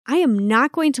I am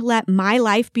not going to let my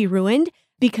life be ruined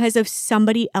because of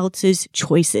somebody else's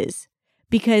choices,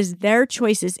 because their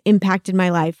choices impacted my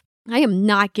life. I am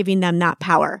not giving them that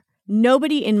power.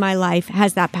 Nobody in my life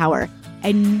has that power,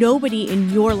 and nobody in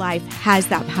your life has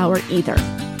that power either.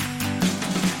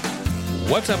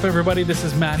 What's up, everybody? This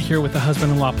is Matt here with the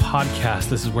Husband-in-Law Podcast.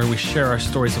 This is where we share our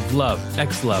stories of love,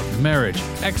 ex-love, marriage,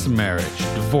 ex-marriage,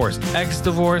 divorce,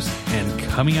 ex-divorce, and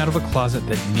coming out of a closet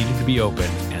that needed to be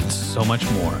opened, and so much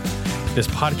more. This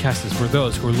podcast is for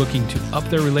those who are looking to up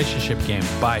their relationship game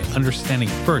by understanding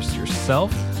first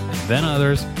yourself and then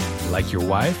others, like your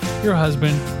wife, your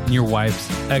husband, and your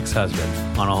wife's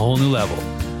ex-husband on a whole new level.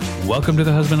 Welcome to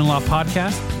the Husband-in-Law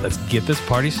Podcast. Let's get this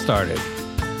party started.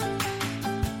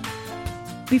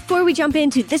 Before we jump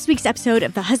into this week's episode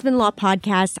of the Husband-in-Law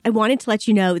Podcast, I wanted to let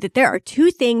you know that there are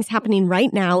two things happening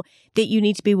right now that you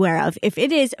need to be aware of. If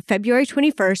it is February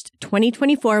 21st,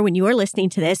 2024, when you are listening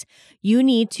to this, you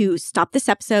need to stop this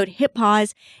episode, hit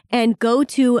pause, and go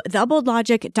to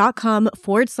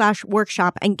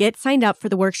theboldlogic.com/workshop and get signed up for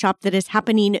the workshop that is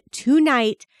happening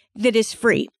tonight. That is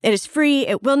free. It is free.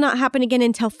 It will not happen again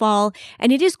until fall.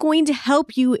 And it is going to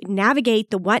help you navigate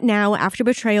the what now after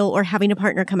betrayal or having a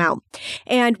partner come out.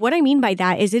 And what I mean by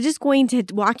that is it is going to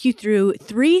walk you through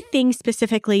 3 things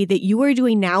specifically that you are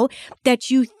doing now that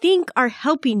you think are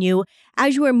helping you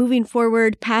as you are moving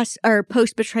forward past or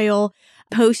post betrayal,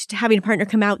 post having a partner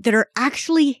come out, that are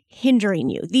actually hindering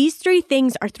you. These 3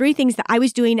 things are 3 things that I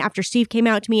was doing after Steve came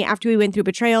out to me, after we went through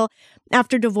betrayal,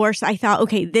 after divorce. I thought,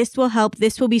 okay, this will help.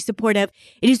 This will be supportive.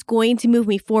 It is going to move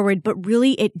me forward, but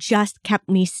really it just kept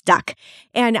me stuck.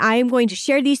 And I am going to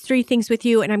share these 3 things with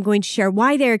you, and I'm going to share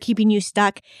why they're keeping you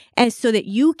stuck, and so that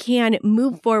you can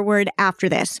move forward after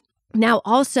this. Now,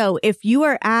 also, if you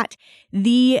are at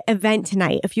the event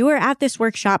tonight, if you are at this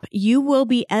workshop, you will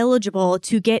be eligible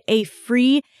to get a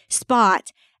free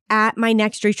spot at my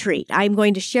next retreat. I'm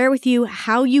going to share with you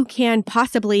how you can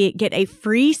possibly get a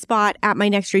free spot at my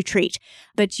next retreat,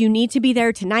 but you need to be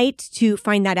there tonight to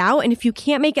find that out. And if you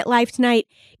can't make it live tonight,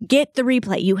 get the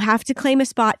replay. You have to claim a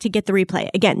spot to get the replay.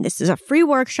 Again, this is a free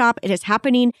workshop. It is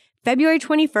happening February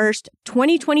 21st,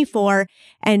 2024.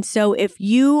 And so if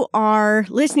you are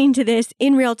listening to this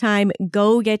in real time,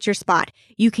 go get your spot.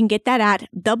 You can get that at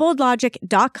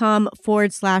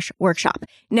theboldlogic.com/workshop.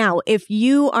 Now, if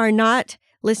you are not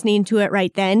listening to it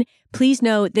right then, please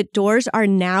know that doors are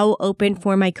now open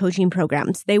for my coaching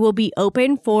programs. They will be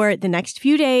open for the next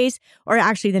few days, or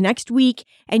actually the next week,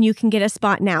 and you can get a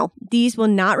spot now. These will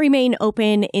not remain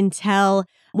open until,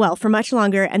 for much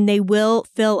longer, and they will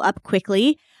fill up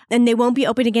quickly. And they won't be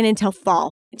open again until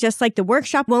fall. Just like the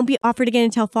workshop won't be offered again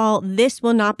until fall, this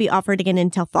will not be offered again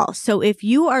until fall. So if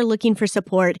you are looking for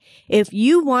support, if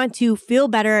you want to feel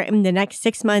better in the next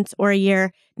 6 months or a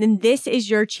year, then this is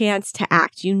your chance to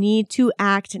act. You need to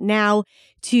act now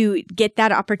to get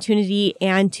that opportunity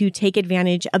and to take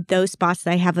advantage of those spots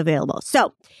that I have available.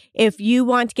 So if you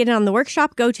want to get in on the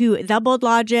workshop, go to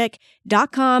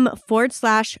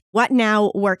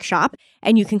theboldlogic.com/whatnowworkshop,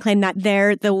 and you can claim that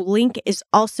there. The link is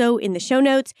also in the show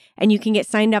notes, and you can get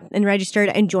signed up and registered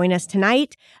and join us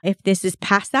tonight. If this is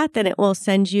past that, then it will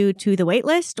send you to the wait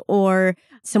list or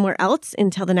somewhere else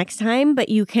until the next time. But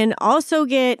you can also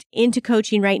get into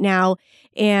coaching right now,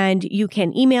 and you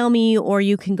can email me or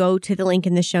you can go to the link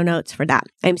in the show notes for that.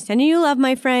 I'm sending you love,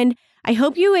 my friend. I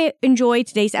hope you enjoy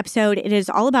today's episode. It is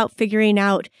all about figuring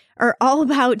out, or all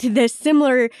about the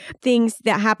similar things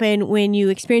that happen when you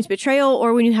experience betrayal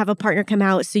or when you have a partner come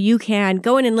out. So you can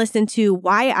go in and listen to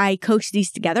why I coach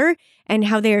these together and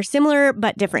how they are similar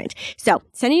but different. So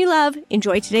sending you love.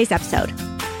 Enjoy today's episode.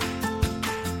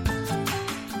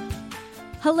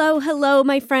 Hello,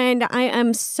 my friend. I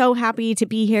am so happy to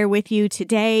be here with you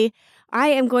today. I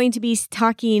am going to be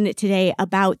talking today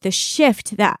about the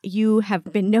shift that you have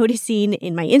been noticing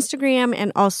in my Instagram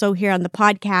and also here on the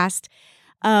podcast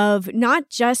of not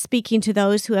just speaking to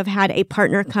those who have had a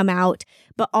partner come out,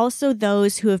 but also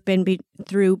those who have been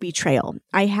through betrayal.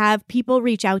 I have people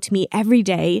reach out to me every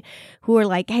day who are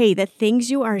like, hey, the things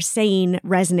you are saying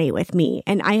resonate with me,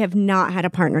 and I have not had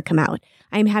a partner come out.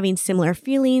 I'm having similar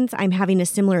feelings. I'm having a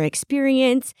similar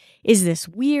experience. Is this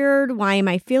weird? Why am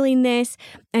I feeling this?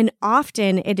 And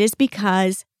often it is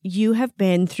because you have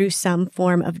been through some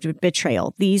form of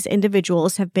betrayal. These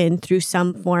individuals have been through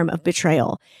some form of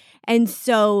betrayal. And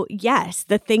so, yes,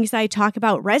 the things I talk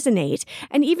about resonate.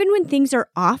 And even when things are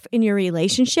off in your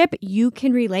relationship, you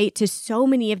can relate to so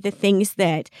many of the things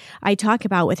that I talk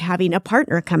about with having a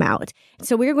partner come out.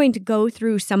 So we're going to go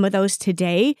through some of those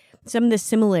today some of the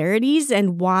similarities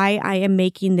and why I am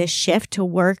making this shift to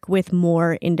work with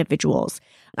more individuals.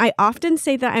 I often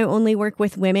say that I only work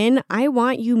with women. I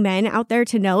want you men out there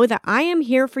to know that I am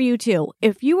here for you too.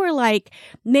 If you are like,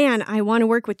 man, I want to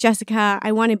work with Jessica,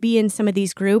 I want to be in some of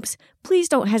these groups, please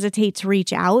don't hesitate to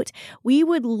reach out. We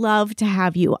would love to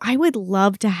have you. I would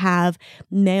love to have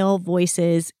male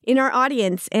voices in our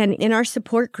audience and in our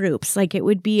support groups. Like, it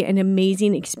would be an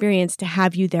amazing experience to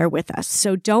have you there with us.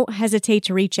 So don't hesitate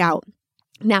to reach out.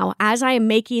 Now, as I am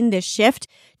making this shift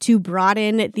to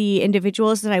broaden the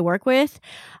individuals that I work with,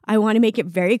 I want to make it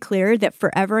very clear that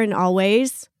forever and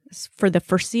always, for the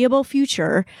foreseeable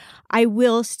future, I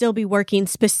will still be working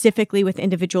specifically with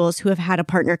individuals who have had a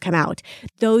partner come out.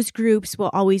 Those groups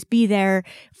will always be there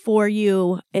for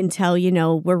you until,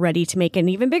 we're ready to make an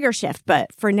even bigger shift. But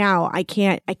for now, I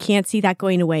can't see that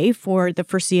going away for the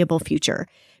foreseeable future,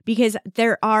 because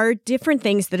there are different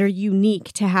things that are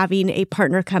unique to having a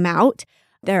partner come out.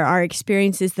 There are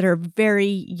experiences that are very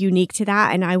unique to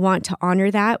that, and I want to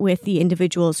honor that with the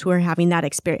individuals who are having that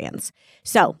experience.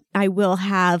 So I will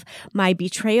have my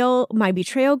betrayal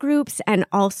groups, and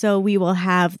also we will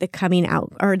have the coming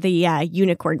out, or the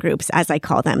unicorn groups, as I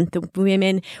call them, the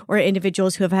women or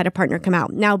individuals who have had a partner come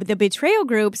out. Now, the betrayal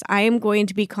groups, I am going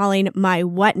to be calling my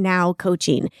What Now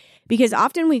coaching, because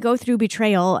often we go through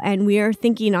betrayal and we are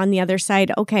thinking on the other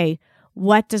side, okay,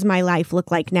 what does my life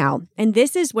look like now? And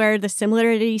this is where the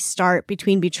similarities start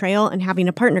between betrayal and having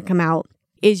a partner come out,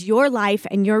 is your life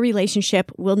and your relationship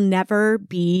will never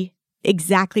be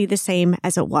exactly the same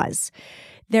as it was.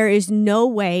 There is no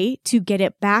way to get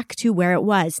it back to where it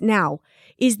was. Now,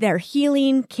 is there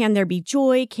healing? Can there be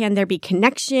joy? Can there be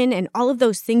connection? And all of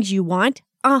those things you want?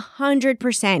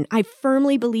 100%. I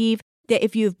firmly believe that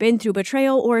if you've been through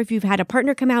betrayal or if you've had a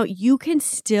partner come out, you can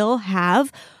still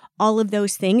have all of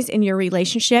those things in your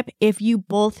relationship if you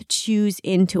both choose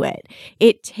into it.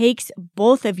 It takes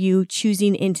both of you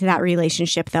choosing into that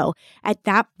relationship, though. At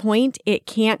that point, it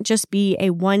can't just be a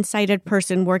one-sided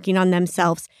person working on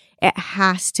themselves. It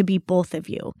has to be both of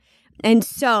you. And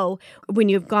so when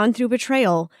you've gone through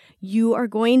betrayal, you are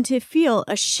going to feel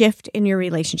a shift in your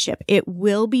relationship. It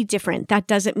will be different. That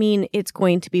doesn't mean it's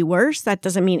going to be worse. That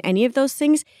doesn't mean any of those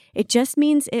things. It just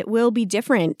means it will be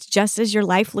different, just as your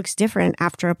life looks different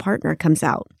after a partner comes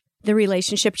out. The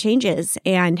relationship changes,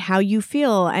 and how you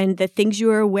feel and the things you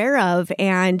are aware of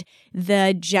and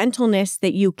the gentleness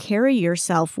that you carry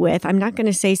yourself with. I'm not going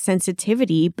to say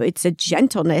sensitivity, but it's a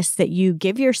gentleness that you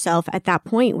give yourself at that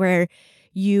point where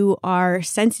you are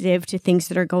sensitive to things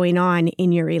that are going on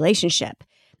in your relationship.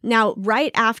 Now,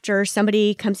 right after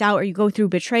somebody comes out or you go through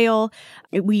betrayal,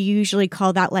 we usually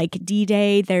call that like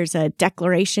D-Day. There's a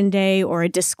declaration day or a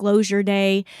disclosure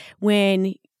day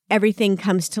when everything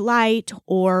comes to light,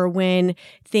 or when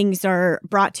things are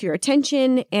brought to your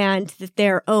attention and that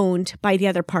they're owned by the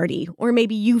other party. Or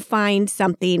maybe you find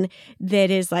something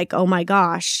that is like, oh my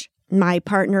gosh, my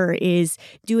partner is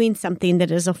doing something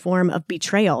that is a form of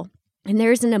betrayal. And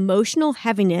there's an emotional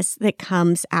heaviness that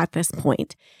comes at this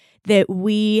point, that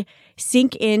we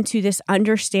sink into this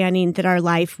understanding that our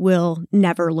life will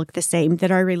never look the same, that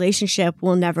our relationship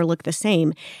will never look the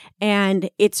same.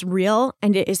 And it's real,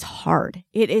 and it is hard.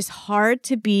 It is hard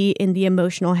to be in the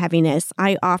emotional heaviness.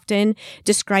 I often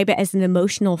describe it as an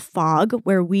emotional fog,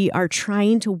 where we are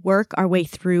trying to work our way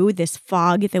through this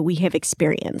fog that we have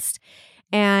experienced.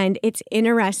 And it's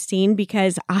interesting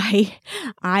because I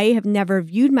have never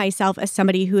viewed myself as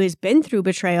somebody who has been through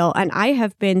betrayal, and I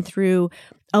have been through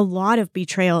a lot of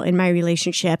betrayal in my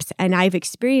relationships, and I've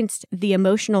experienced the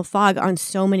emotional fog on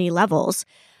so many levels.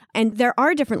 And there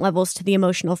are different levels to the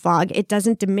emotional fog. It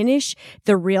doesn't diminish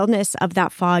the realness of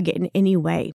that fog in any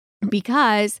way,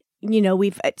 because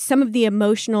some of the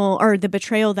emotional or the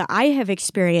betrayal that I have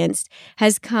experienced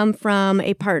has come from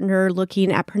a partner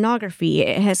looking at pornography.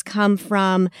 It has come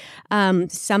from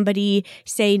somebody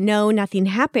say, no, nothing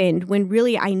happened, when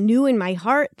really I knew in my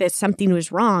heart that something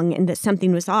was wrong and that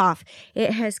something was off. It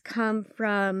has come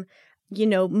from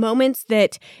moments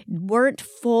that weren't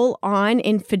full on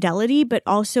infidelity, but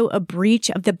also a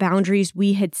breach of the boundaries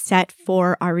we had set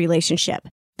for our relationship.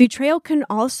 Betrayal can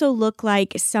also look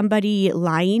like somebody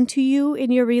lying to you in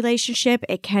your relationship.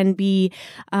 It can be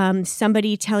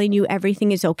somebody telling you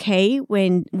everything is okay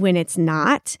when it's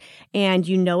not, and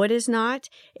it is not.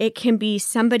 It can be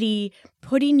somebody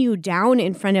putting you down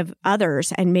in front of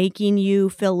others and making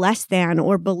you feel less than,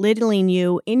 or belittling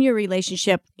you in your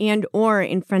relationship and or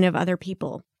in front of other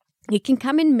people. It can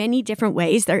come in many different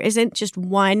ways. There isn't just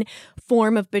one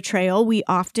form of betrayal. We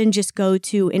often just go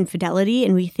to infidelity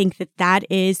and we think that that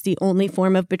is the only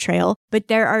form of betrayal. But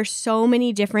there are so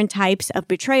many different types of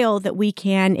betrayal that we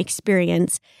can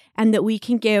experience and that we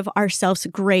can give ourselves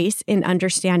grace in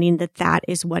understanding that that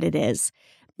is what it is.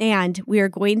 And we are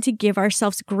going to give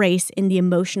ourselves grace in the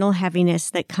emotional heaviness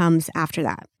that comes after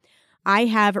that. I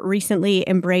have recently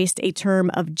embraced a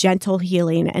term of gentle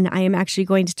healing, and I am actually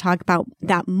going to talk about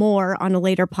that more on a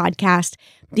later podcast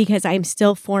because I'm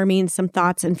still forming some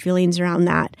thoughts and feelings around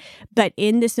that. But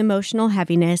in this emotional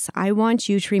heaviness, I want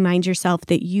you to remind yourself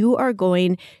that you are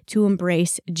going to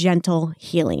embrace gentle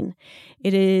healing.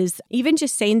 It is even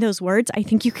just saying those words, I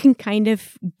think you can kind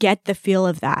of get the feel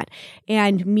of that.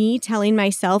 And me telling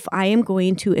myself I am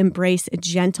going to embrace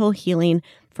gentle healing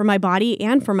for my body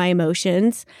and for my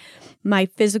emotions, my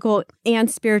physical and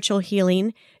spiritual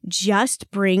healing just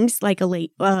brings like a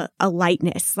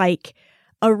lightness, like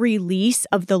a release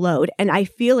of the load. And I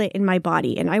feel it in my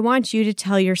body. And I want you to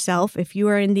tell yourself, if you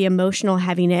are in the emotional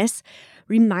heaviness,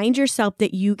 remind yourself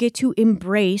that you get to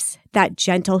embrace that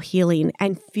gentle healing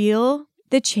and feel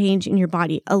the change in your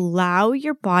body. Allow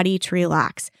your body to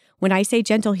relax. When I say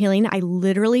gentle healing, I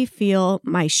literally feel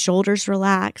my shoulders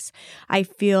relax. I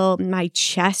feel my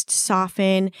chest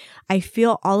soften. I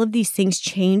feel all of these things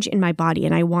change in my body.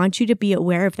 And I want you to be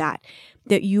aware of that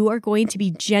you are going to be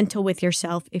gentle with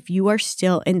yourself if you are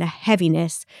still in the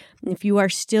heaviness, if you are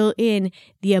still in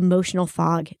the emotional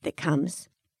fog that comes.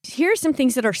 Here are some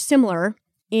things that are similar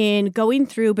in going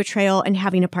through betrayal and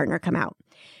having a partner come out.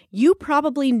 You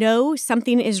probably know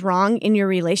something is wrong in your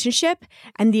relationship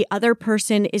and the other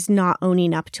person is not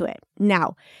owning up to it.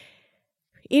 Now,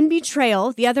 in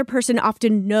betrayal, the other person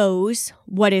often knows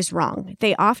what is wrong.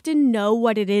 They often know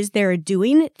what it is they're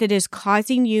doing that is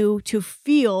causing you to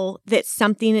feel that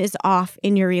something is off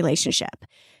in your relationship.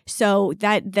 So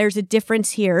that there's a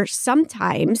difference here.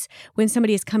 Sometimes when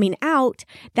somebody is coming out,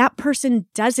 that person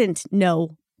doesn't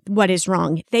know what is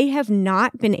wrong. They have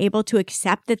not been able to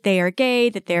accept that they are gay,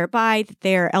 that they're bi, that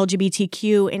they're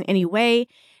LGBTQ in any way.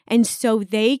 And so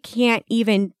they can't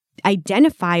even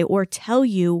identify or tell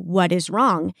you what is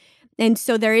wrong. And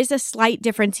so there is a slight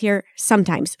difference here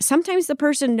sometimes. Sometimes the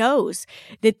person knows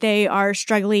that they are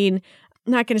struggling.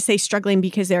 I'm not going to say struggling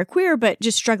because they're queer, but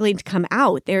just struggling to come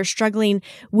out. They're struggling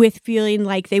with feeling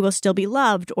like they will still be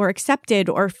loved or accepted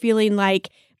or feeling like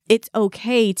it's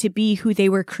okay to be who they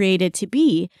were created to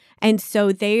be. And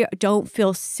so they don't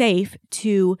feel safe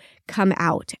to come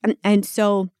out. And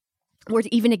so, or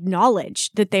to even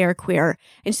acknowledge that they are queer.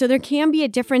 And so there can be a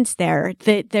difference there,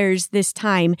 that there's this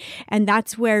time. And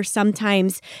that's where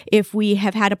sometimes if we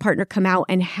have had a partner come out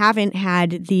and haven't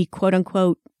had the quote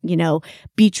unquote,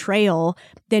 betrayal,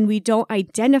 then we don't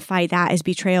identify that as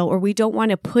betrayal, or we don't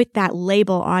want to put that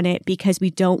label on it because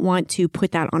we don't want to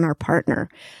put that on our partner.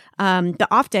 But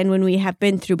often when we have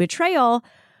been through betrayal,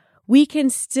 we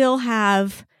can still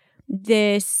have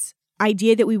this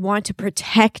idea that we want to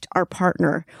protect our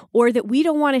partner, or that we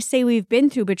don't want to say we've been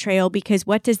through betrayal because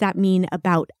what does that mean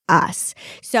about us?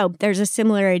 So there's a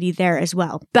similarity there as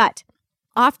well. But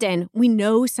often we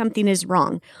know something is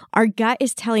wrong. Our gut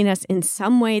is telling us in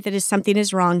some way that something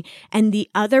is wrong. And the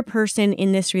other person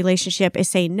in this relationship is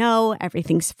saying, no,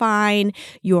 everything's fine.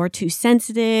 You're too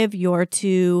sensitive. You're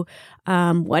too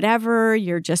whatever.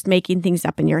 You're just making things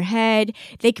up in your head.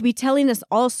 They could be telling us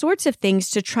all sorts of things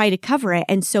to try to cover it.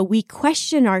 And so we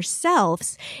question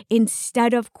ourselves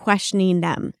instead of questioning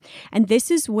them. And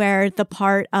this is where the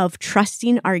part of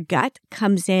trusting our gut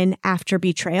comes in after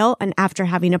betrayal and after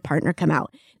having a partner come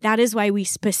out. That is why we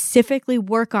specifically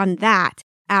work on that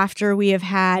after we have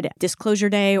had disclosure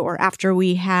day, or after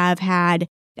we've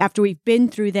been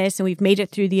through this and we've made it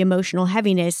through the emotional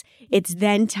heaviness. It's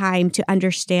then time to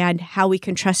understand how we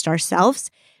can trust ourselves,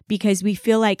 because we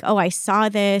feel like, oh, I saw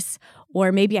this,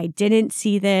 or maybe I didn't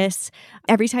see this.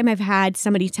 Every time I've had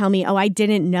somebody tell me, oh, I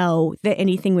didn't know that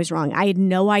anything was wrong. I had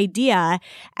no idea.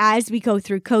 As we go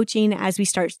through coaching, as we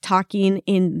start talking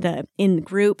in the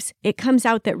groups, it comes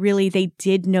out that really they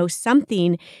did know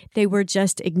something. They were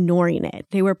just ignoring it.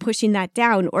 They were pushing that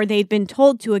down, or they'd been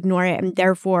told to ignore it, and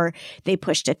therefore they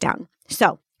pushed it down.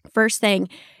 So first thing,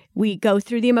 we go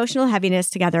through the emotional heaviness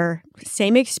together,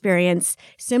 same experience,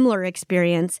 similar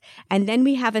experience, and then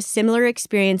we have a similar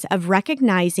experience of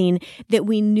recognizing that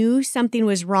we knew something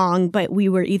was wrong, but we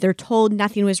were either told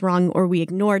nothing was wrong or we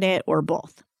ignored it, or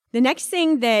both. The next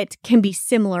thing that can be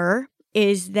similar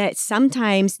is that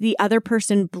sometimes the other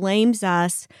person blames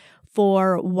us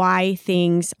for why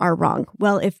things are wrong.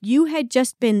 Well, if you had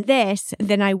just been this,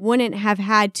 then I wouldn't have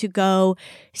had to go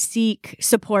seek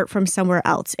support from somewhere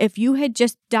else. If you had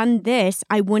just done this,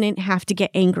 I wouldn't have to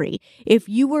get angry. If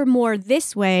you were more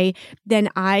this way, then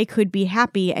I could be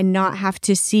happy and not have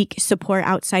to seek support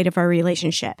outside of our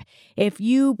relationship. If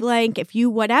you blank, if you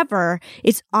whatever,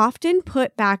 it's often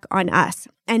put back on us.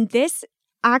 And this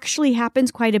actually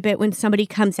happens quite a bit when somebody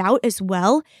comes out as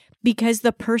well, because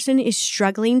the person is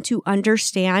struggling to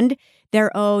understand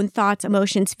their own thoughts,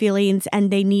 emotions, feelings,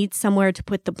 and they need somewhere to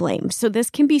put the blame. So this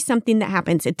can be something that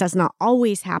happens. It does not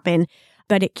always happen,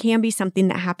 but it can be something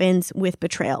that happens with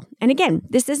betrayal. And again,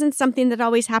 this isn't something that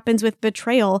always happens with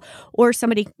betrayal or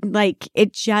somebody, like,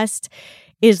 it just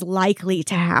is likely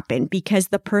to happen because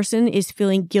the person is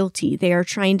feeling guilty. They are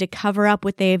trying to cover up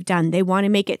what they have done. They want to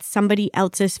make it somebody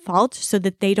else's fault so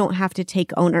that they don't have to take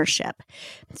ownership.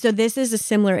 So this is a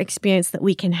similar experience that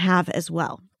we can have as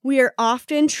well. We are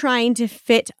often trying to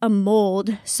fit a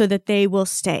mold so that they will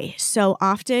stay. So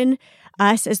often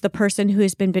us as the person who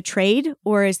has been betrayed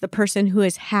or as the person who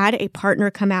has had a partner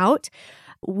come out,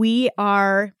 we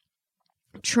are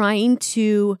trying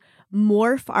to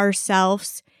morph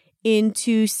ourselves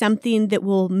into something that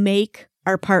will make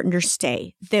our partner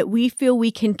stay, that we feel we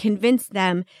can convince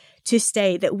them to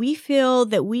stay, that we feel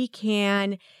that we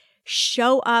can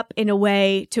show up in a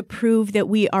way to prove that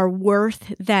we are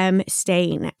worth them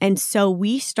staying. And so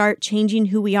we start changing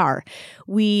who we are.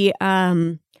 We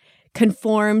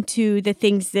conform to the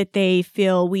things that they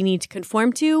feel we need to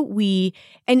conform to.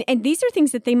 And these are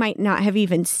things that they might not have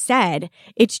even said.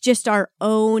 It's just our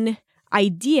own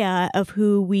idea of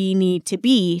who we need to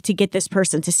be to get this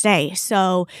person to stay.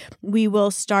 So we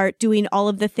will start doing all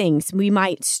of the things. We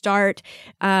might start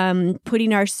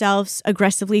putting ourselves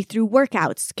aggressively through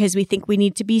workouts because we think we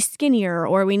need to be skinnier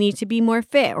or we need to be more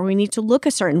fit or we need to look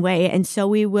a certain way. And so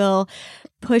we will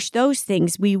push those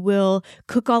things. We will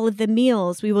cook all of the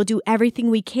meals. We will do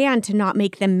everything we can to not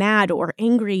make them mad or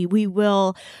angry. We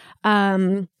will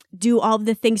do all of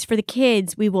the things for the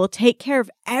kids. We will take care of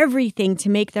everything to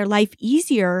make their life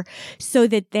easier so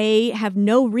that they have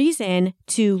no reason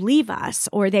to leave us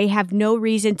or they have no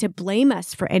reason to blame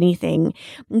us for anything.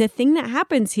 And the thing that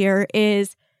happens here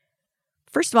is,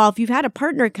 first of all, if you've had a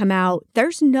partner come out,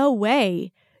 there's no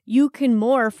way you can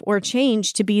morph or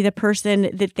change to be the person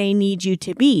that they need you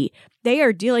to be. They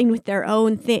are dealing with their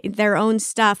own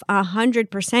stuff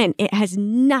 100%. It has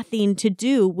nothing to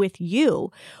do with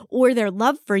you or their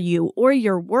love for you or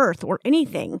your worth or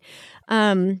anything.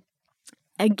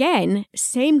 Again,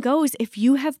 same goes if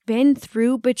you have been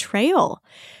through betrayal.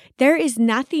 There is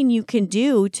nothing you can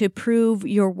do to prove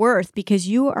your worth because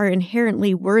you are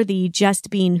inherently worthy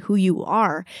just being who you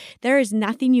are. There is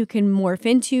nothing you can morph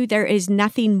into. There is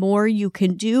nothing more you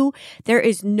can do. There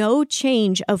is no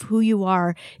change of who you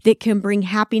are that can bring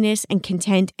happiness and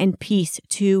content and peace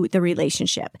to the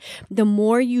relationship. The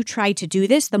more you try to do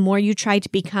this, the more you try to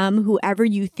become whoever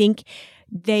you think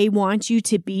they want you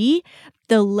to be,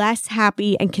 the less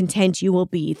happy and content you will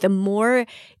be. The more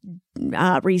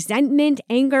resentment,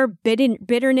 anger,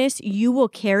 bitterness you will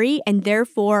carry, and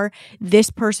therefore this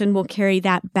person will carry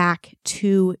that back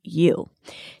to you.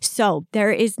 So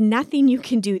there is nothing you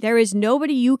can do. There is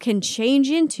nobody you can change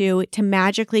into to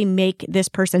magically make this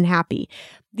person happy.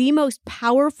 The most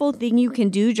powerful thing you can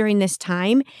do during this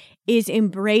time is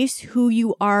embrace who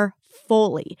you are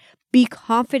fully. Be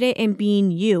confident in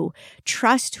being you.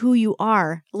 Trust who you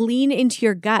are. Lean into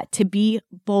your gut to be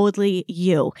boldly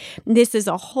you. This is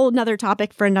a whole nother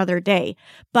topic for another day,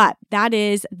 but that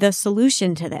is the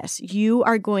solution to this. You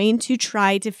are going to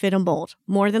try to fit a mold.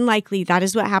 More than likely, that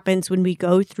is what happens when we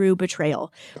go through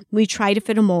betrayal. We try to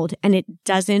fit a mold and it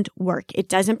doesn't work. It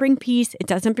doesn't bring peace. It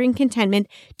doesn't bring contentment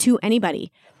to anybody.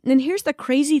 And then here's the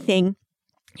crazy thing.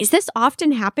 Is this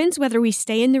often happens whether we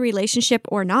stay in the relationship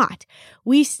or not.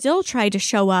 We still try to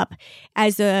show up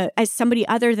as somebody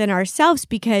other than ourselves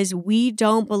because we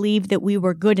don't believe that we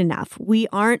were good enough. We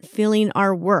aren't feeling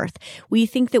our worth. We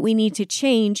think that we need to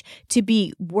change to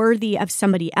be worthy of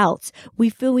somebody else. We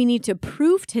feel we need to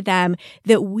prove to them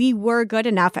that we were good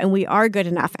enough and we are good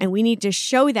enough, and we need to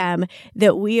show them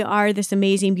that we are this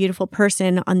amazing, beautiful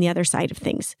person on the other side of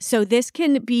things. So this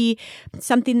can be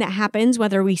something that happens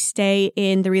whether we stay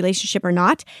in the relationship or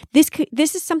not. This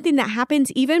is something that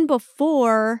happens even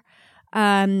before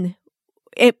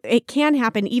it can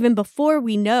happen even before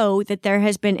we know that there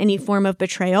has been any form of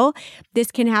betrayal.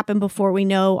 This can happen before we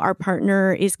know our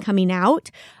partner is coming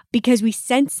out because we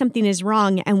sense something is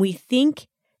wrong and we think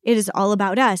it is all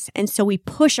about us. And so we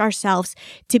push ourselves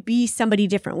to be somebody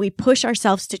different. We push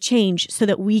ourselves to change so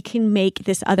that we can make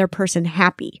this other person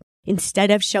happy.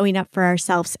 instead of showing up for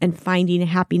ourselves and finding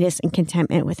happiness and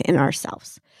contentment within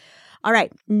ourselves. All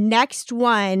right, next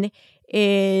one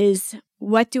is,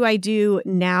 what do I do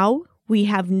now? We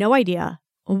have no idea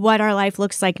what our life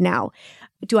looks like now.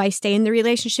 Do I stay in the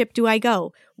relationship? Do I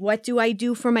go? What do I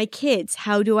do for my kids?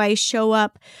 How do I show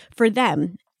up for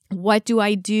them? What do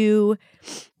I do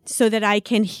so that I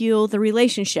can heal the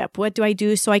relationship? What do I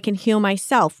do so I can heal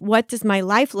myself? What does my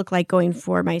life look like going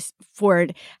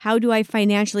forward? How do I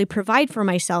financially provide for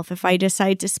myself if I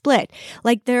decide to split?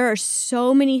 Like, there are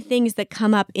so many things that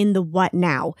come up in the what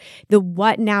now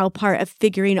part of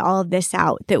figuring all of this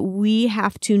out that we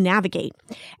have to navigate.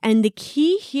 And the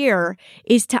key here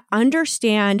is to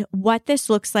understand what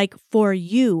this looks like for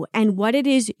you and what it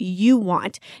is you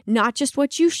want, not just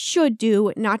what you should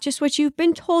do, not just what you've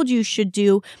been told you should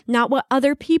do, not what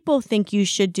other people think you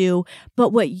should do, but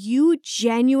what you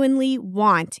genuinely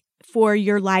want for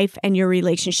your life and your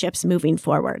relationships moving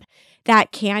forward.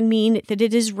 That can mean that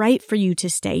it is right for you to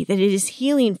stay, that it is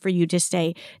healing for you to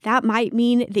stay. That might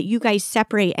mean that you guys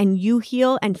separate and you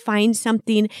heal and find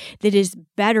something that is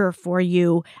better for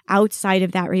you outside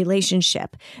of that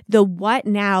relationship. The what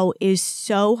now is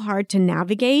so hard to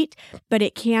navigate, but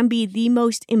it can be the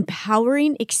most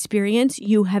empowering experience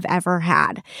you have ever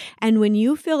had. And when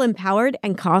you feel empowered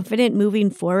and confident moving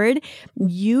forward,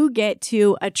 you get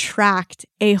to attract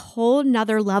a whole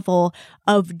nother level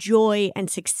of joy and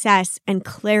success and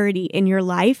clarity in your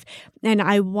life. And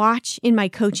I watch in my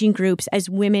coaching groups as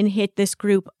women hit this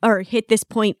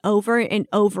point over and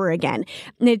over again.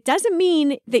 And it doesn't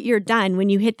mean that you're done when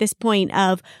you hit this point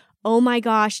of, oh my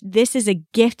gosh, this is a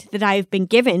gift that I've been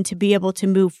given to be able to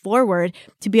move forward,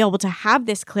 to be able to have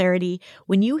this clarity.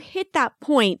 When you hit that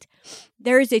point,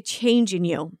 there is a change in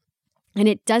you. And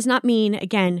it does not mean,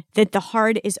 again, that the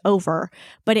hard is over,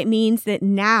 but it means that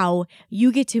now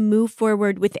you get to move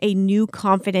forward with a new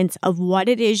confidence of what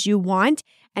it is you want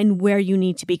and where you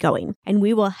need to be going. And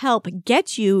we will help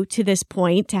get you to this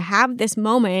point to have this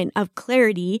moment of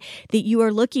clarity that you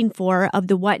are looking for of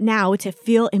the what now, to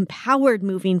feel empowered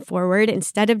moving forward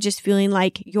instead of just feeling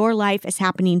like your life is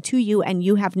happening to you and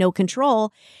you have no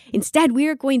control. Instead, we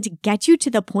are going to get you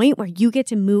to the point where you get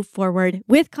to move forward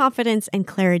with confidence and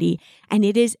clarity. And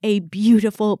it is a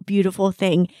beautiful, beautiful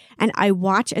thing. And I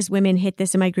watch as women hit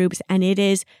this in my groups, and it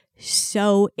is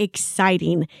so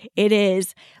exciting. It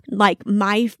is like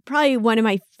probably one of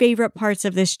my favorite parts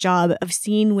of this job, of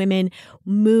seeing women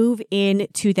move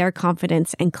into their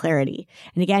confidence and clarity.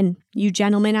 And again, you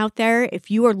gentlemen out there, if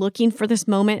you are looking for this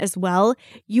moment as well,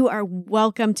 you are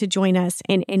welcome to join us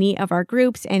in any of our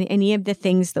groups and any of the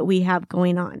things that we have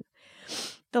going on.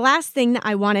 The last thing that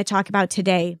I want to talk about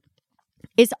today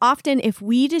is often if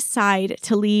we decide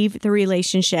to leave the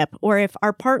relationship, or if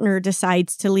our partner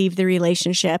decides to leave the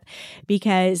relationship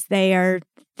because they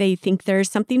think there's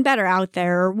something better out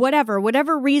there, or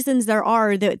whatever reasons there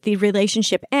are that the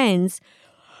relationship ends,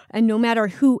 and no matter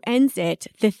who ends it,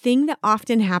 the thing that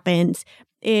often happens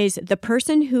is the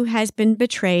person who has been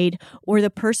betrayed, or the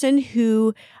person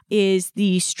who is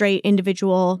the straight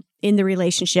individual in the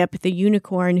relationship, the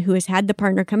unicorn who has had the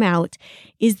partner come out,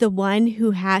 is the one who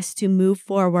has to move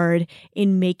forward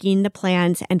in making the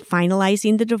plans and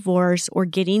finalizing the divorce, or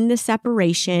getting the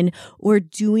separation, or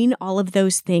doing all of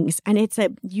those things. And it's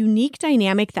a unique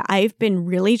dynamic that I've been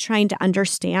really trying to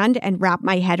understand and wrap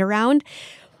my head around.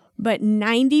 But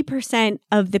 90%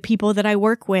 of the people that I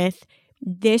work with,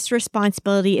 this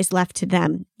responsibility is left to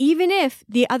them. Even if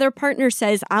the other partner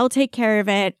says, I'll take care of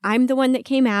it, I'm the one that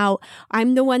came out,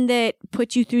 I'm the one that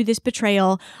put you through this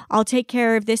betrayal, I'll take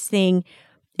care of this thing,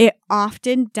 it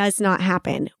often does not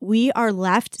happen. We are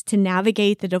left to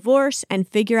navigate the divorce and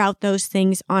figure out those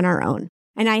things on our own.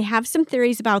 And I have some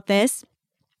theories about this,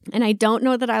 and I don't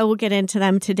know that I will get into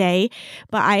them today,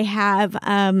 but I have,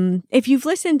 if you've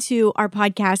listened to our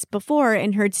podcast before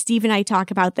and heard Steve and I talk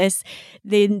about this,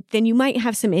 then you might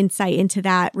have some insight into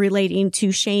that relating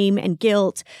to shame and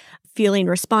guilt, feeling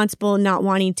responsible, not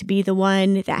wanting to be the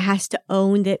one that has to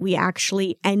own that we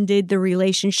actually ended the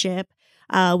relationship.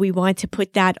 We want to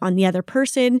put that on the other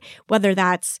person, whether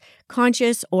that's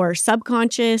conscious or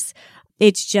subconscious.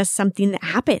 It's just something that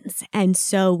happens. And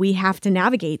so we have to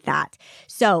navigate that.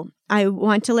 So I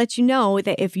want to let you know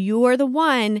that if you are the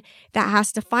one that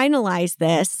has to finalize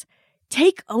this,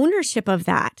 take ownership of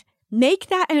that. Make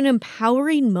that an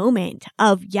empowering moment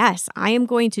of, yes, I am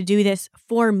going to do this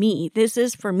for me. This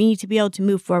is for me to be able to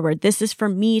move forward. This is for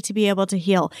me to be able to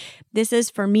heal. This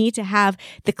is for me to have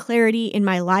the clarity in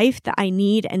my life that I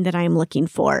need and that I'm looking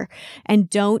for. And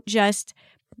don't just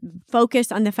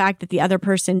focus on the fact that the other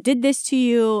person did this to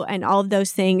you and all of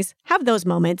those things. Have those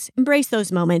moments, embrace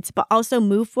those moments, but also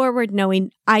move forward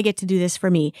knowing I get to do this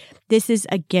for me. This is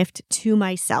a gift to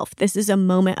myself. This is a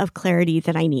moment of clarity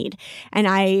that I need. And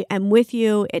I am with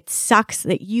you. It sucks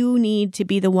that you need to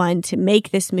be the one to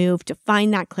make this move, to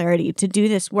find that clarity, to do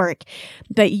this work,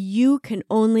 but you can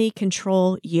only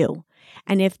control you.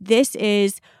 And if this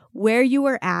is where you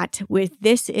are at with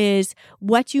this is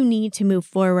what you need to move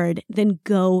forward, then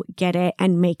go get it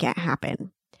and make it happen.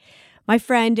 My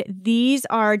friend, these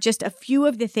are just a few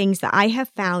of the things that I have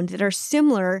found that are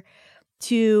similar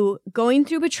to going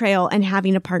through betrayal and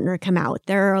having a partner come out.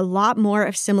 There are a lot more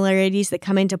of similarities that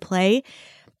come into play.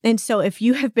 And so if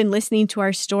you have been listening to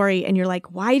our story and you're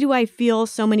like, why do I feel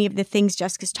so many of the things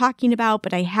Jessica's talking about,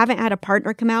 but I haven't had a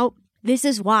partner come out? This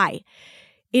is why.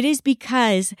 It is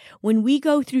because when we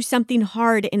go through something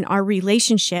hard in our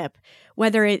relationship,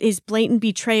 whether it is blatant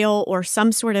betrayal or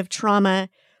some sort of trauma,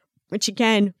 which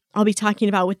again, I'll be talking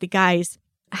about with the guys,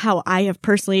 how I have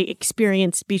personally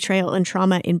experienced betrayal and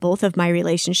trauma in both of my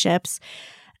relationships,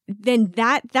 then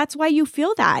that's why you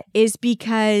feel that, is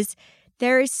because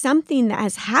there is something that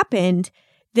has happened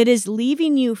that is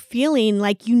leaving you feeling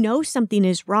like you know something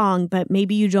is wrong, but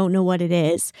maybe you don't know what it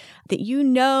is. That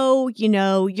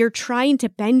you're trying to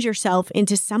bend yourself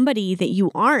into somebody that you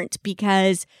aren't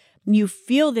because you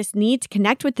feel this need to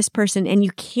connect with this person and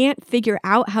you can't figure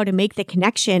out how to make the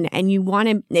connection, and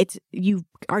you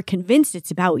are convinced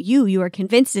it's about you. You are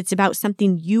convinced it's about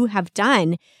something you have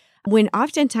done, when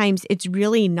oftentimes it's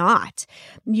really not.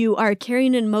 You are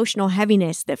carrying an emotional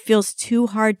heaviness that feels too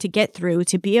hard to get through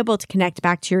to be able to connect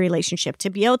back to your relationship, to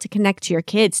be able to connect to your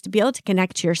kids, to be able to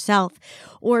connect to yourself.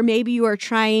 Or maybe you are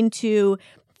trying to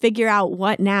figure out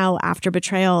what now after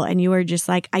betrayal, and you are just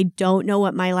like, I don't know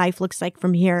what my life looks like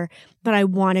from here, but I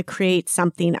want to create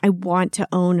something. I want to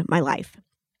own my life.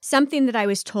 Something that I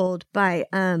was told by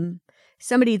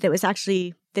somebody that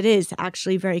is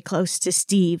actually very close to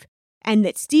Steve, and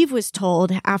that Steve was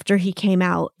told after he came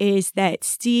out, is that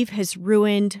Steve has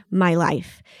ruined my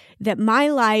life, that my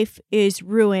life is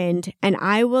ruined and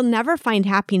I will never find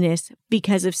happiness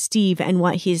because of Steve and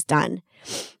what he's done.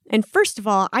 And first of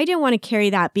all, I didn't want to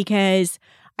carry that because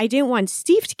I didn't want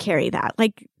Steve to carry that.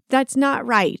 Like, that's not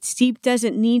right. Steve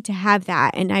doesn't need to have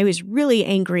that. And I was really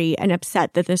angry and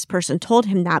upset that this person told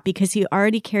him that because he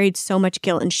already carried so much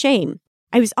guilt and shame.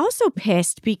 I was also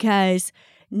pissed because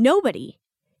nobody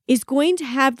is going to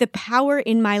have the power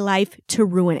in my life to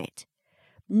ruin it.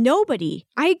 Nobody.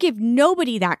 I give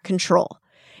nobody that control.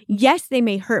 Yes, they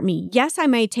may hurt me. Yes, I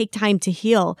might take time to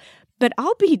heal, but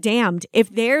I'll be damned if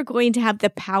they're going to have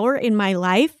the power in my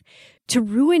life to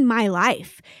ruin my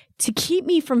life, to keep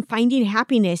me from finding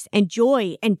happiness and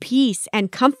joy and peace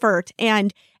and comfort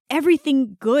and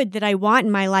everything good that I want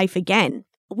in my life again.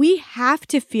 We have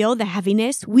to feel the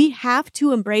heaviness. We have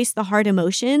to embrace the hard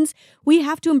emotions. We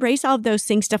have to embrace all of those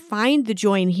things to find the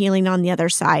joy and healing on the other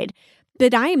side.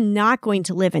 But I am not going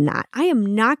to live in that. I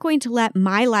am not going to let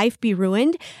my life be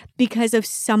ruined because of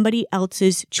somebody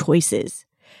else's choices,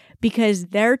 because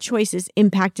their choices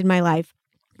impacted my life.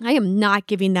 I am not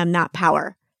giving them that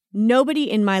power. Nobody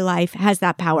in my life has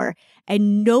that power,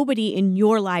 and nobody in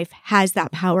your life has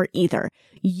that power either.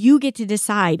 You get to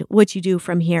decide what you do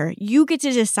from here. You get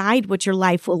to decide what your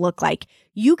life will look like.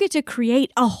 You get to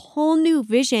create a whole new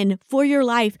vision for your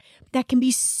life that can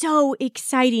be so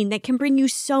exciting, that can bring you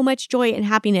so much joy and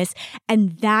happiness.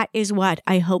 And that is what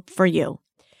I hope for you.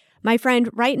 My friend,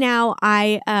 right now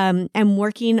I am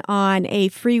working on a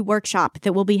free workshop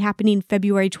that will be happening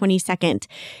February 22nd.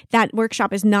 That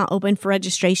workshop is not open for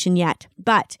registration yet,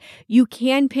 but you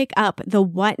can pick up the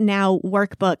What Now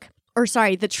workbook,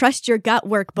 the Trust Your Gut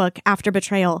workbook after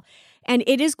betrayal. And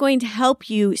it is going to help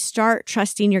you start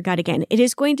trusting your gut again. It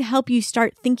is going to help you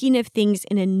start thinking of things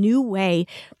in a new way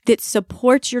that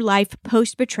supports your life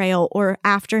post-betrayal or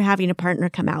after having a partner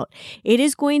come out. It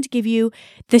is going to give you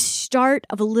the start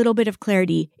of a little bit of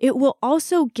clarity. It will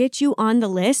also get you on the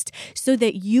list so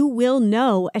that you will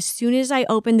know as soon as I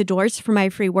open the doors for my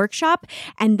free workshop.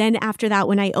 And then after that,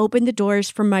 when I open the doors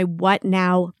for my What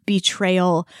Now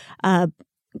betrayal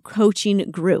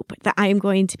coaching group that I am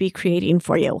going to be creating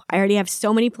for you. I already have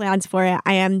so many plans for it.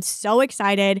 I am so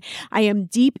excited. I am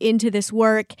deep into this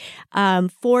work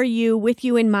for you, with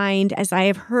you in mind, as I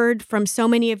have heard from so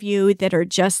many of you that are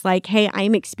just like, hey,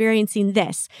 I'm experiencing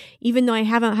this, even though I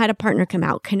haven't had a partner come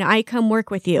out. Can I come work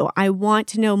with you? I want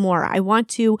to know more. I want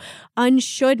to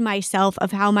unshould myself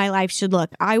of how my life should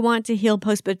look. I want to heal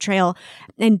post-betrayal.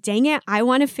 And dang it, I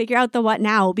want to figure out the what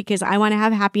now, because I want to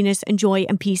have happiness and joy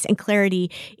and peace and clarity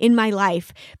in my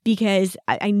life because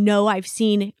I know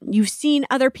you've seen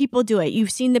other people do it.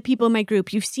 You've seen the people in my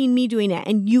group. You've seen me doing it,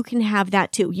 and you can have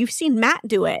that too. You've seen Matt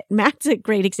do it. Matt's a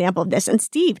great example of this. And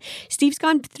Steve's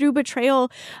gone through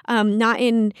betrayal, I'm not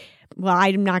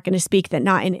going to speak that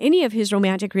not in any of his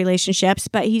romantic relationships,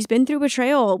 but he's been through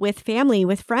betrayal with family,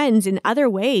 with friends, in other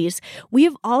ways. We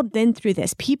have all been through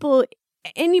this.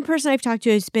 Any person I've talked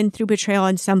to has been through betrayal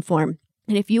in some form.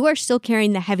 And if you are still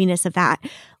carrying the heaviness of that,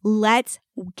 let's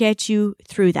get you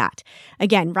through that.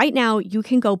 Again, right now, you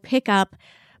can go pick up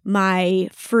my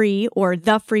free or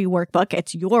the free workbook.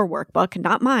 It's your workbook,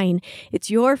 not mine.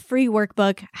 It's your free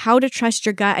workbook, How to Trust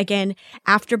Your Gut Again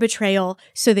After Betrayal,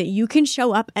 so that you can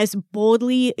show up as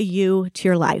boldly you to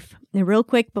your life. Now, real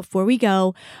quick, before we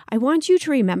go, I want you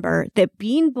to remember that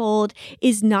being bold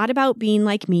is not about being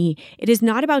like me. It is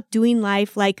not about doing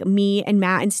life like me and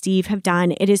Matt and Steve have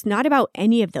done. It is not about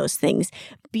any of those things.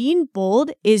 Being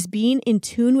bold is being in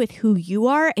tune with who you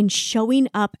are and showing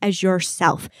up as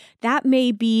yourself. That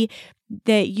may be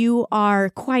that you are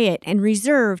quiet and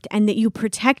reserved and that you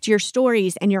protect your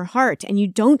stories and your heart and you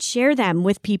don't share them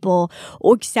with people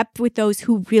or except with those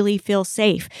who really feel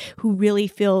safe, who really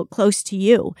feel close to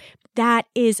you. That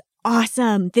is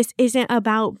awesome. This isn't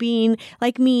about being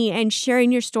like me and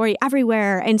sharing your story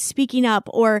everywhere and speaking up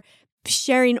or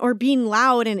sharing or being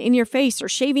loud and in your face or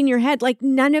shaving your head. Like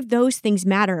none of those things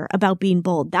matter about being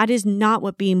bold. That is not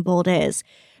what being bold is,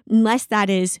 unless that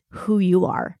is who you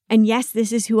are. And yes,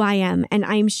 this is who I am. And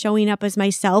I'm showing up as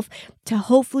myself to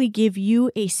hopefully give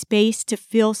you a space to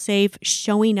feel safe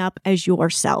showing up as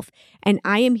yourself. And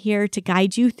I am here to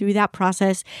guide you through that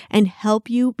process and help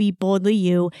you be boldly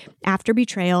you after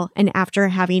betrayal and after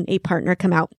having a partner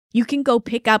come out. You can go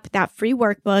pick up that free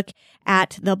workbook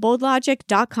at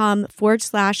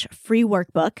theboldlogic.com/free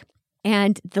workbook.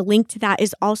 And the link to that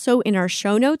is also in our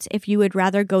show notes. If you would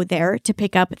rather go there to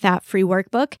pick up that free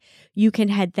workbook, you can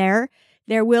head there.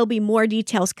 There will be more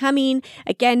details coming.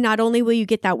 Again, not only will you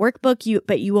get that workbook,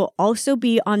 but you will also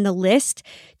be on the list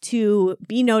to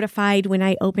be notified when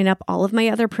I open up all of my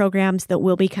other programs that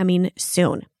will be coming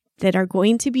soon, that are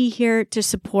going to be here to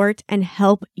support and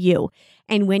help you.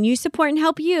 And when you support and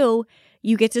help you,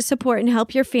 you get to support and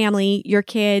help your family, your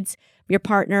kids, your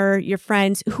partner, your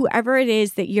friends, whoever it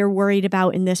is that you're worried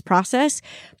about in this process.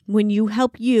 When you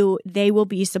help you, they will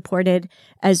be supported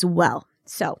as well.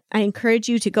 So I encourage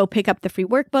you to go pick up the free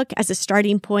workbook as a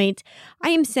starting point. I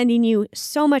am sending you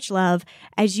so much love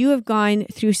as you have gone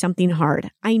through something hard.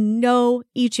 I know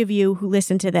each of you who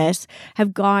listen to this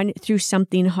have gone through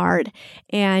something hard,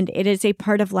 and it is a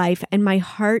part of life, and my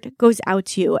heart goes out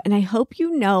to you. And I hope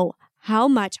you know how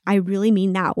much I really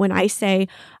mean that when I say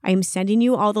I'm sending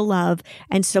you all the love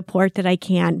and support that I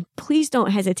can. Please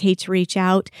don't hesitate to reach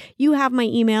out. You have my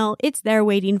email. It's there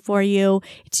waiting for you.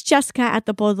 It's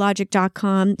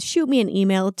jessica@theboldlogic.com. Shoot me an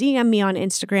email, DM me on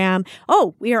Instagram.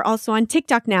 Oh, we are also on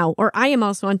TikTok now, or I am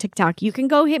also on TikTok. You can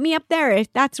go hit me up there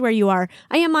if that's where you are.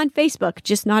 I am on Facebook,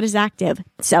 just not as active.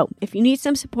 So if you need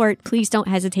some support, please don't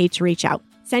hesitate to reach out.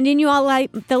 Sending you all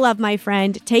the love, my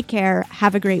friend. Take care.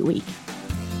 Have a great week.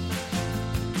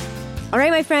 All right,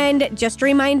 my friend, just a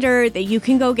reminder that you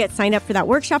can go get signed up for that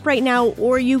workshop right now,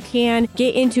 or you can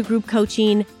get into group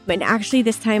coaching. And actually,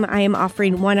 this time I am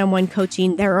offering one-on-one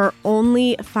coaching. There are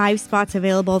only 5 spots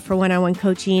available for one-on-one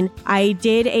coaching. I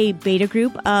did a beta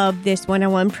group of this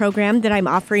one-on-one program that I'm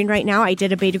offering right now. I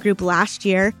did a beta group last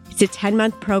year. It's a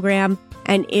 10-month program,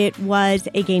 and it was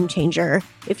a game changer.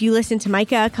 If you listened to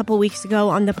Micah a couple weeks ago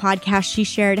on the podcast, she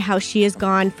shared how she has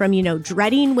gone from,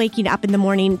 dreading waking up in the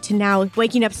morning to now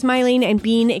waking up smiling and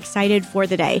being excited for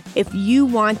the day. If you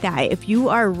want that, if you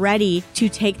are ready to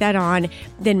take that on,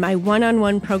 then my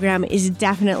one-on-one program is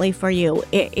definitely for you.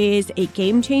 It is a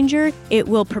game changer. It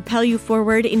will propel you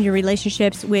forward in your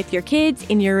relationships with your kids,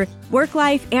 in your work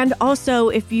life, and also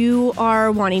if you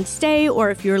are wanting to stay or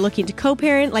if you're looking to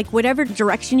co-parent, like whatever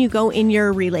direction you go in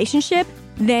your relationship,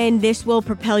 then this will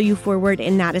propel you forward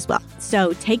in that as well.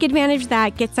 So take advantage of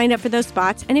that, get signed up for those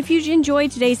spots. And if you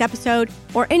enjoyed today's episode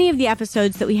or any of the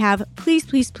episodes that we have, please,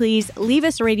 please, please leave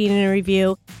us a rating and a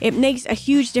review. It makes a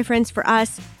huge difference for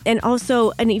us and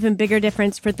also an even bigger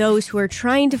difference for those who are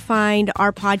trying to find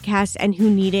our podcast and who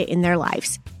need it in their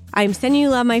lives. I'm sending you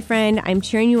love, my friend. I'm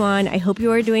cheering you on. I hope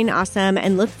you are doing awesome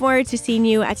and look forward to seeing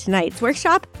you at tonight's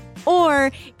workshop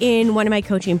or in one of my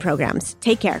coaching programs.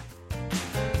 Take care.